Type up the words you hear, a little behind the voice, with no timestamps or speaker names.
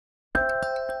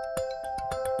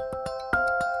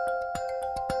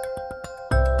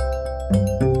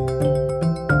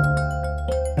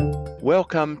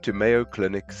Welcome to Mayo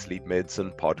Clinic Sleep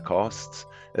Medicine Podcasts,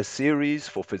 a series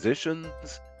for physicians,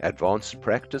 advanced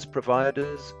practice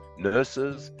providers,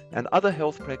 nurses, and other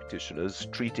health practitioners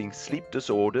treating sleep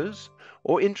disorders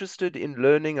or interested in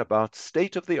learning about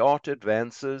state-of-the-art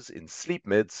advances in sleep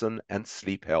medicine and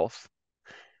sleep health.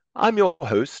 I'm your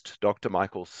host, Dr.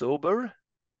 Michael Silber.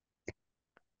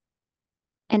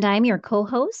 And I'm your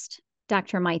co-host,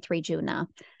 Dr. Maitri Juna.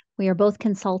 We are both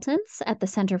consultants at the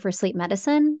Center for Sleep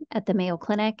Medicine at the Mayo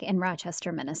Clinic in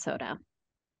Rochester, Minnesota.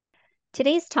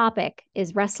 Today's topic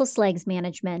is restless legs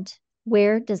management.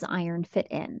 Where does iron fit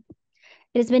in?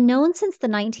 It has been known since the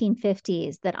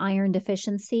 1950s that iron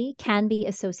deficiency can be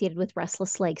associated with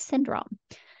restless leg syndrome.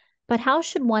 But how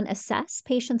should one assess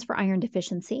patients for iron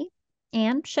deficiency?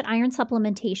 And should iron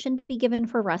supplementation be given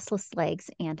for restless legs,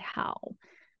 and how?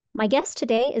 My guest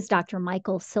today is Dr.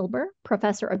 Michael Silber,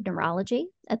 professor of neurology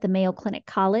at the Mayo Clinic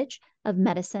College of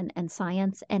Medicine and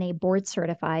Science and a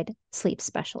board-certified sleep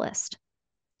specialist.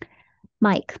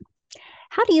 Mike,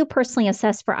 how do you personally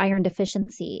assess for iron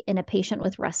deficiency in a patient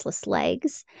with restless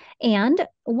legs? And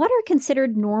what are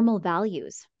considered normal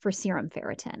values for serum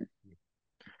ferritin?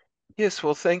 Yes,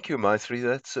 well, thank you, Maitri.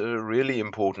 That's a really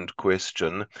important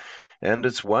question. And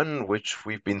it's one which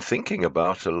we've been thinking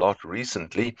about a lot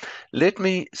recently. Let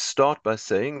me start by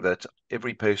saying that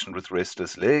every patient with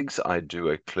restless legs, I do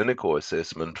a clinical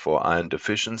assessment for iron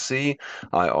deficiency.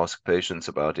 I ask patients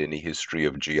about any history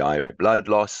of GI blood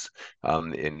loss,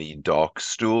 any dark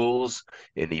stools,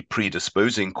 any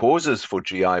predisposing causes for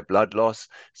GI blood loss,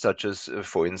 such as,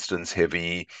 for instance,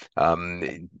 heavy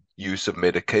use of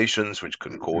medications which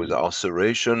can cause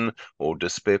ulceration or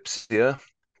dyspepsia.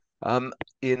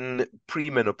 In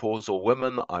premenopausal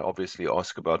women, I obviously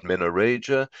ask about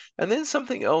menorrhagia, and then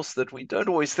something else that we don't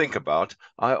always think about,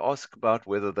 I ask about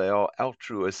whether they are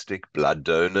altruistic blood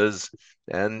donors,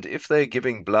 and if they're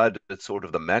giving blood at sort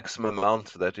of the maximum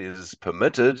amount that is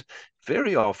permitted,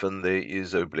 very often there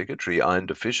is obligatory iron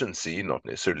deficiency, not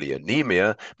necessarily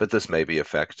anemia, but this may be a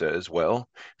factor as well.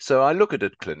 So I look at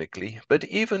it clinically, but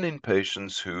even in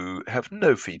patients who have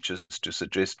no features to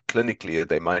suggest clinically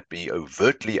they might be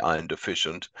overtly iron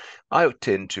deficient, I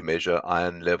tend to measure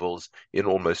iron levels in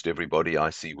almost everybody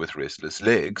I see with restless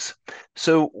legs.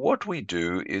 So what we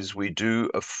do is we do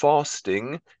a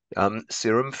fasting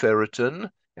serum ferritin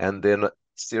and then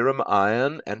serum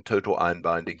iron and total iron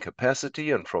binding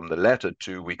capacity, and from the latter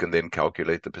two we can then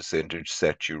calculate the percentage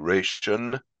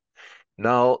saturation.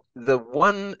 Now, the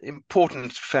one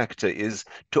important factor is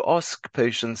to ask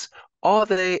patients, are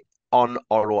they on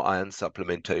oral iron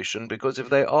supplementation? Because if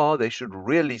they are, they should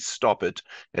really stop it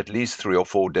at least 3 or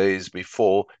 4 days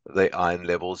before the iron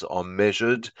levels are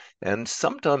measured. And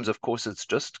sometimes, of course, it's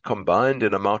just combined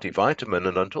in a multivitamin,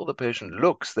 and until the patient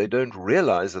looks, they don't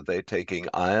realize that they're taking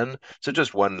iron. So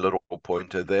just one little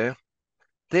pointer there.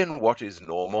 Then what is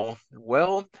normal?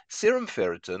 Well, serum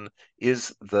ferritin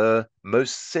is the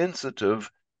most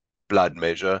sensitive blood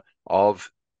measure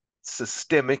of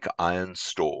systemic iron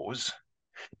stores.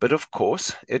 But of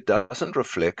course, it doesn't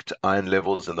reflect iron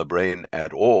levels in the brain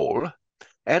at all.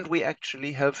 And we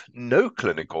actually have no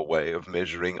clinical way of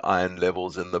measuring iron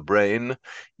levels in the brain.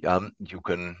 You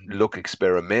can look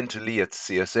experimentally at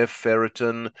CSF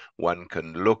ferritin. One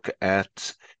can look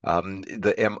at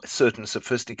certain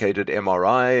sophisticated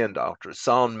MRI and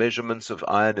ultrasound measurements of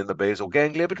iron in the basal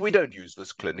ganglia, but we don't use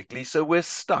this clinically, so we're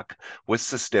stuck with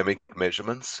systemic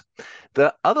measurements.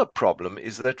 The other problem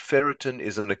is that ferritin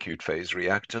is an acute phase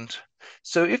reactant.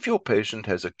 So if your patient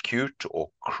has acute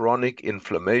or chronic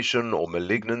inflammation or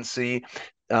malignancy,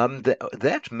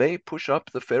 that may push up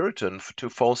the ferritin to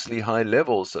falsely high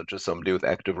levels, such as somebody with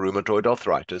active rheumatoid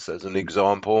arthritis, as an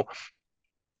example.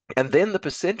 And then the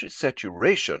percentage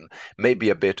saturation may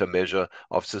be a better measure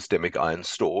of systemic iron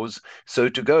stores. So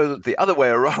to go the other way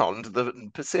around, the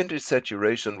percentage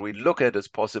saturation we look at as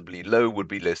possibly low would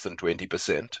be less than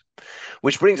 20%,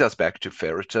 which brings us back to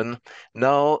ferritin.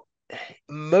 Now,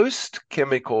 most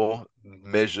chemical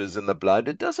measures in the blood,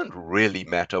 it doesn't really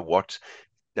matter what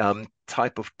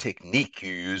type of technique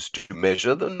you use to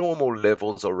measure. The normal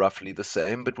levels are roughly the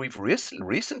same, but we've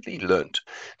recently learned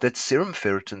that serum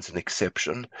ferritin's an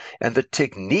exception, and the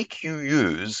technique you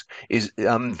use is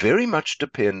very much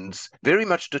determines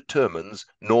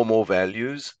normal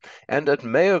values. And at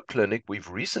Mayo Clinic, we've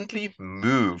recently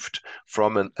moved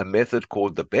from a method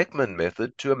called the Beckman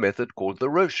method to a method called the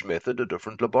Roche method, a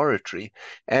different laboratory.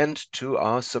 And to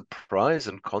our surprise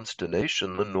and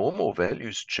consternation, the normal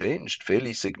values changed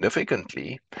fairly significantly.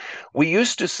 We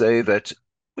used to say that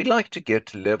we like to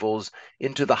get levels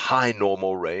into the high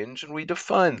normal range, and we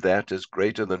define that as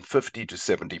greater than 50 to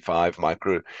 75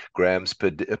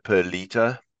 micrograms per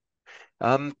liter.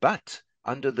 But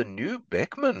under the new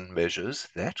Beckman measures,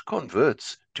 that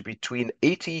converts to between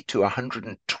 80 to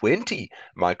 120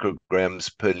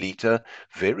 micrograms per liter,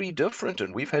 very different,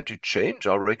 and we've had to change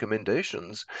our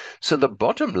recommendations. So the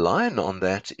bottom line on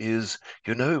that is,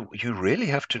 you really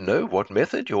have to know what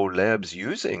method your lab's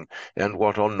using and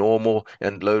what are normal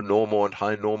and low normal and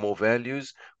high normal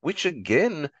values, which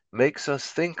again makes us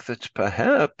think that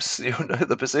perhaps,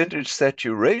 the percentage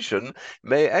saturation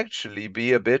may actually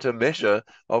be a better measure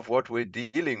of what we're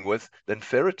dealing with than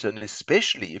ferritin,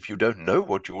 especially if you don't know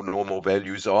what your normal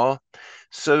values are.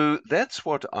 So that's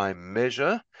what I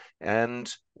measure,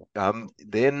 and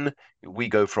then we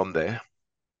go from there.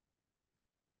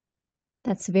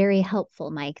 That's very helpful,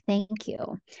 Mike. Thank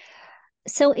you.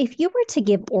 So, if you were to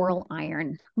give oral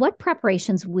iron, what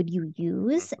preparations would you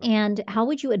use and how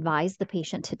would you advise the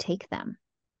patient to take them?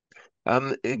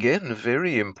 Again, a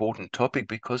very important topic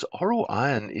because oral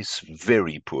iron is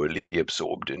very poorly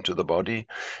absorbed into the body.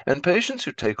 And patients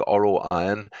who take oral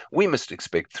iron, we must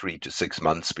expect 3 to 6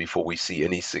 months before we see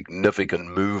any significant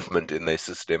movement in their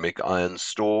systemic iron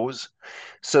stores.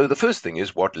 So the first thing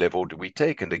is, what level do we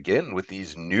take? And again, with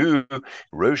these new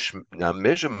Roche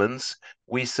measurements,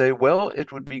 we say, well,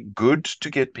 it would be good to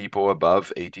get people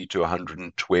above 80 to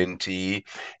 120.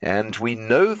 And we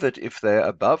know that if they're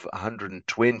above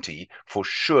 120, for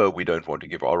sure we don't want to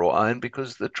give oral iron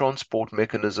because the transport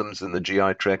mechanisms in the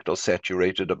GI tract are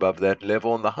saturated above that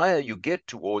level. And the higher you get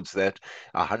towards that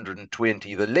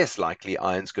 120, the less likely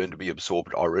iron's going to be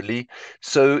absorbed orally.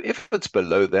 So if it's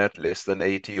below that, less than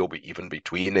 80, or even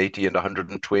between 80 and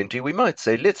 120, we might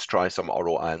say, let's try some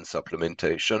oral iron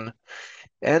supplementation.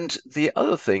 And the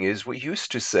other thing is, we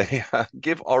used to say,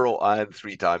 give oral iron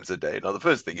 3 times a day. Now, the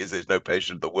first thing is, there's no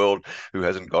patient in the world who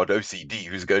hasn't got OCD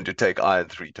who's going to take iron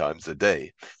 3 times a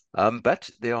day. But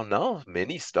there are now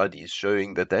many studies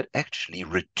showing that that actually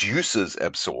reduces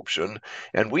absorption,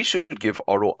 and we should give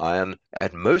oral iron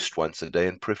at most once a day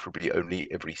and preferably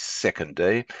only every second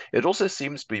day. It also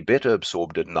seems to be better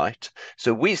absorbed at night.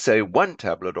 So we say 1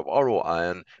 tablet of oral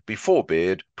iron before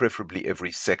bed, preferably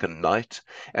every second night.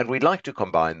 And we'd like to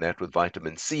combine that with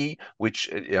vitamin C, which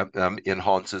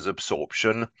enhances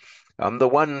absorption. The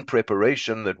one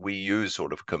preparation that we use,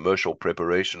 sort of commercial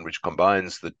preparation, which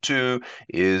combines the two,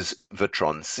 is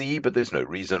Vitron C, but there's no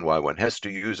reason why one has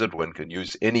to use it. One can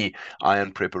use any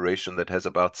iron preparation that has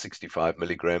about 65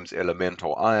 milligrams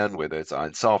elemental iron, whether it's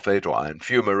iron sulfate or iron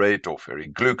fumarate or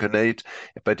ferrigluconate.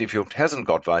 But if it hasn't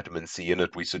got vitamin C in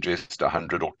it, we suggest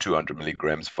 100 or 200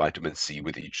 milligrams vitamin C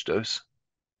with each dose.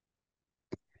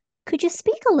 Could you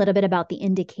speak a little bit about the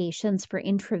indications for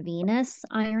intravenous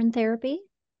iron therapy?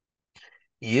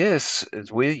 Yes,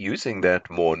 we're using that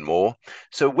more and more.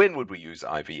 So when would we use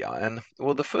IV iron?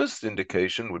 Well, the first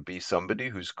indication would be somebody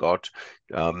who's got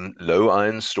low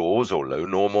iron stores or low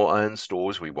normal iron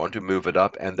stores. We want to move it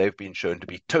up, and they've been shown to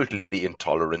be totally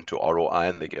intolerant to oral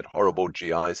iron. They get horrible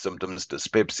GI symptoms,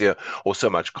 dyspepsia, or so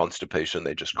much constipation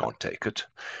they just can't take it.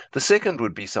 The second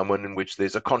would be someone in which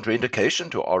there's a contraindication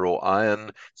to oral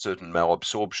iron, certain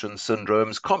malabsorption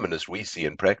syndromes. Commonest we see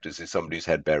in practice is somebody who's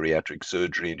had bariatric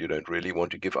surgery and you don't really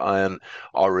want to give iron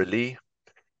orally.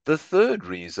 The third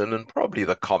reason, and probably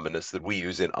the commonest that we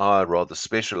use in our rather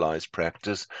specialized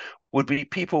practice, would be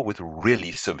people with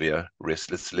really severe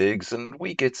restless legs, and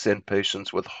we get sent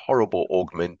patients with horrible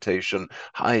augmentation,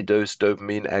 high-dose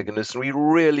dopamine agonists, and we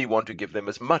really want to give them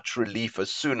as much relief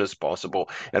as soon as possible,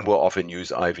 and we'll often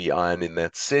use IV iron in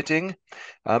that setting.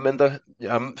 And the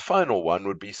final one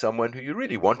would be someone who you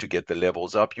really want to get the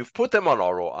levels up. You've put them on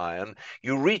oral iron,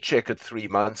 you recheck at 3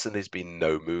 months, and there's been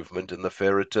no movement in the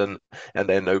ferritin, and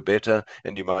they're no better,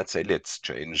 and you might say, let's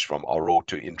change from oral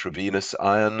to intravenous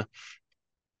iron.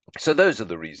 So those are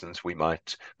the reasons we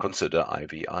might consider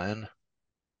IV iron.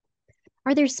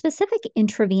 Are there specific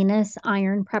intravenous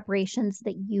iron preparations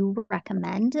that you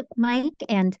recommend, Mike?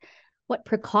 And what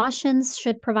precautions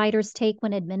should providers take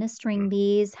when administering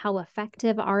these? How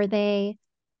effective are they?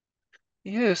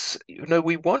 Yes,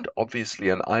 we want obviously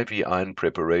an IV iron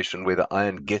preparation where the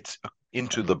iron gets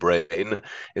into the brain.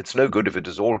 It's no good if it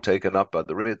is all taken up by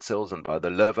the red cells and by the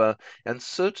liver, and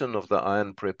certain of the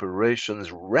iron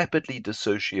preparations rapidly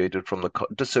dissociate from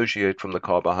the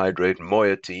carbohydrate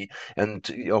moiety and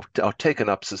are taken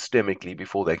up systemically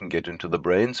before they can get into the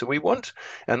brain. So we want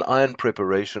an iron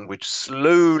preparation which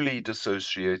slowly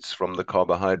dissociates from the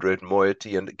carbohydrate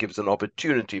moiety and it gives an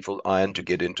opportunity for iron to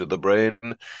get into the brain.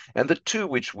 And the two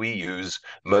which we use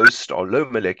most are low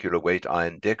molecular weight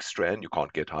iron dextran. You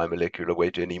can't get high molecular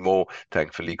weight anymore,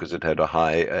 thankfully, because it had a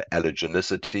high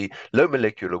allergenicity. Low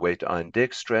molecular weight iron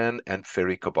dextran and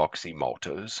ferricarboxy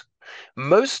maltose.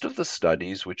 Most of the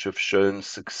studies which have shown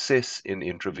success in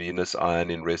intravenous iron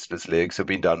in restless legs have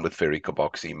been done with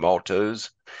ferricarboxy maltose,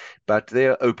 but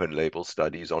they're open label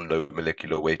studies on low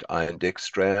molecular weight iron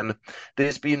dextran.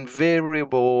 There's been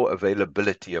variable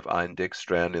availability of iron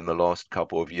dextran in the last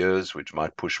couple of years, which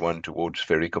might push one towards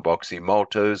ferricarboxy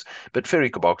maltose, but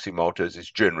ferricarboxy maltose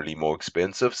is generally more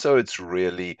expensive, so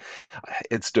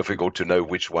it's difficult to know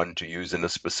which one to use in a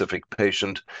specific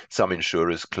patient. Some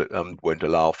insurers won't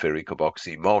allow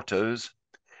ferricarboxy maltose.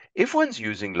 If one's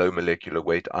using low molecular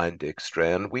weight iron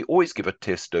dextran, we always give a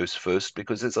test dose first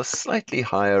because there's a slightly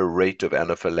higher rate of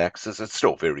anaphylaxis. It's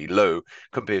still very low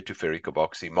compared to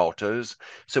ferricarboxy maltose.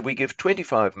 So we give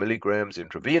 25 milligrams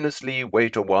intravenously,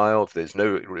 wait a while. If there's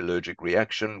no allergic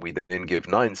reaction, we then give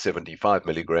 975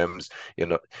 milligrams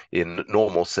in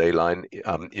normal saline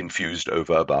infused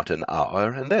over about an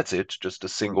hour. And that's it, just a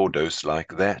single dose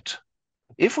like that.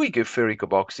 If we give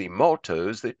ferricarboxy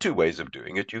maltose, there are two ways of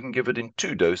doing it. You can give it in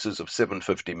two doses of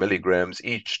 750 milligrams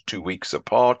each 2 weeks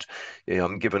apart,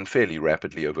 given fairly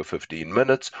rapidly over 15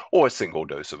 minutes, or a single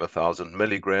dose of 1,000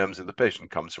 milligrams. If the patient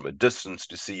comes from a distance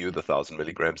to see you, the 1,000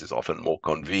 milligrams is often more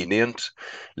convenient.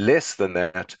 Less than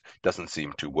that doesn't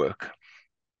seem to work.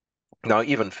 Now,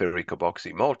 even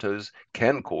ferricarboxy maltose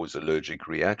can cause allergic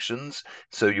reactions,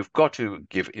 so you've got to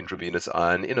give intravenous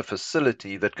iron in a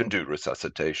facility that can do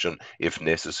resuscitation if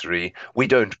necessary. We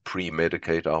don't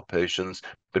pre-medicate our patients,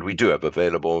 but we do have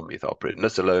available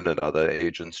methylprednisolone and other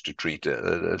agents to treat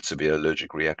a severe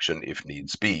allergic reaction if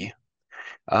needs be.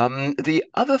 The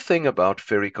other thing about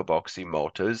ferricarboxy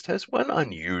maltose has one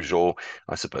unusual,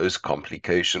 I suppose,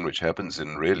 complication which happens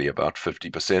in really about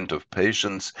 50% of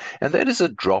patients, and that is a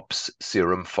drops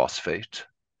serum phosphate.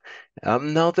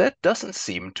 Now, that doesn't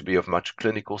seem to be of much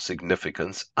clinical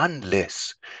significance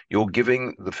unless you're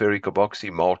giving the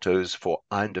ferricarboxy maltose for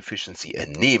iron deficiency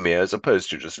anemia as opposed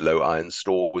to just low iron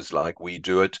stores like we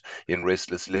do it in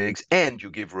restless legs, and you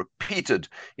give repeated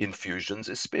infusions,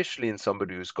 especially in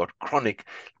somebody who's got chronic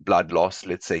blood loss,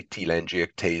 let's say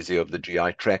telangiectasia of the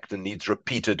GI tract, and needs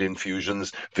repeated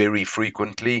infusions very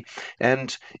frequently.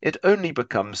 And it only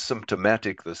becomes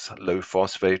symptomatic, this low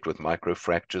phosphate, with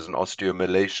microfractures and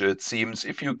osteomalacia. It seems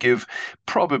if you give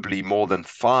probably more than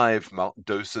 5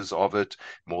 doses of it,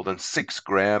 more than 6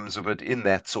 grams of it in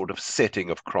that sort of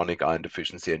setting of chronic iron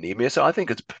deficiency anemia. So I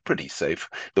think it's pretty safe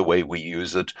the way we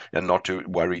use it, and not to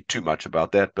worry too much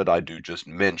about that, but I do just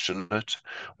mention it.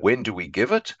 When do we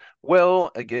give it?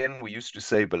 Well, again, we used to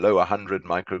say below 100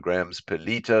 micrograms per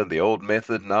liter, the old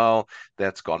method. Now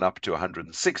that's gone up to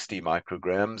 160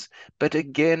 micrograms. But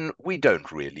again, we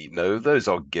don't really know. Those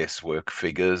are guesswork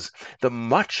figures. The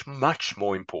much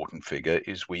more important figure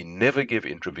is we never give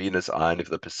intravenous iron if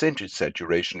the percentage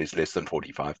saturation is less than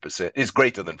 45%, is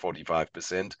greater than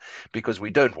 45%, because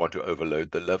we don't want to overload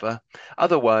the liver.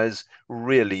 Otherwise,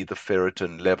 really the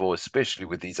ferritin level, especially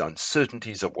with these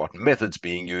uncertainties of what methods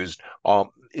being used,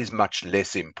 is much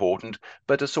less important,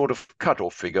 but a sort of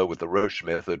cutoff figure with the Roche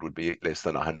method would be less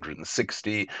than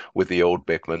 160, with the old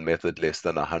Beckman method less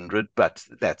than 100, but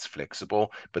that's flexible.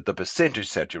 But the percentage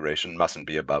saturation mustn't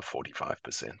be above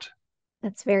 45%.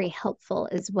 That's very helpful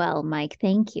as well, Mike.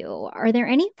 Thank you. Are there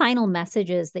any final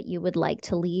messages that you would like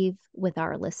to leave with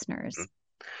our listeners?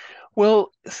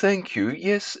 Well, thank you.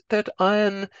 Yes, that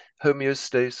iron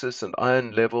homeostasis and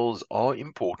iron levels are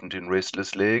important in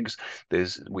restless legs.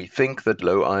 We think that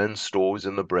low iron stores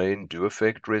in the brain do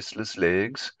affect restless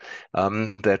legs,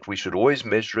 that we should always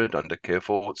measure it under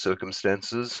careful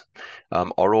circumstances.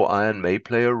 Oral iron may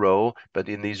play a role, but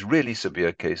in these really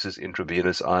severe cases,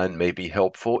 intravenous iron may be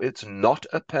helpful. It's not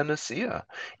a panacea.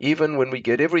 Even when we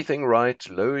get everything right,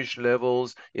 lowish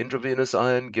levels, intravenous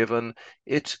iron given,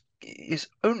 it is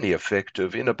only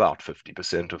effective in about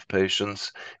 50% of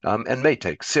patients, and may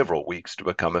take several weeks to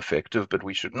become effective, but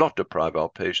we should not deprive our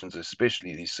patients,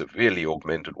 especially these severely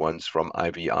augmented ones, from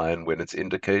IV iron when it's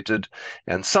indicated.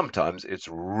 And sometimes it's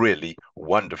really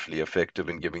wonderfully effective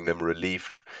in giving them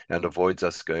relief and avoids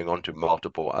us going on to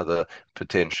multiple other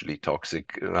potentially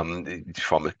toxic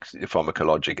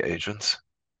pharmacologic agents.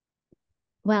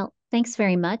 Well, thanks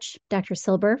very much, Dr.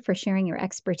 Silber, for sharing your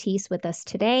expertise with us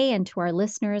today. And to our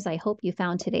listeners, I hope you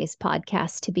found today's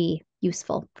podcast to be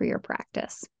useful for your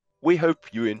practice. We hope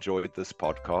you enjoyed this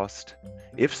podcast.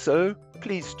 If so,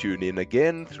 please tune in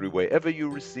again through wherever you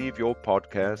receive your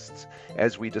podcasts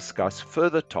as we discuss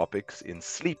further topics in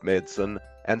sleep medicine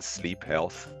and sleep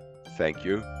health. Thank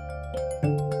you.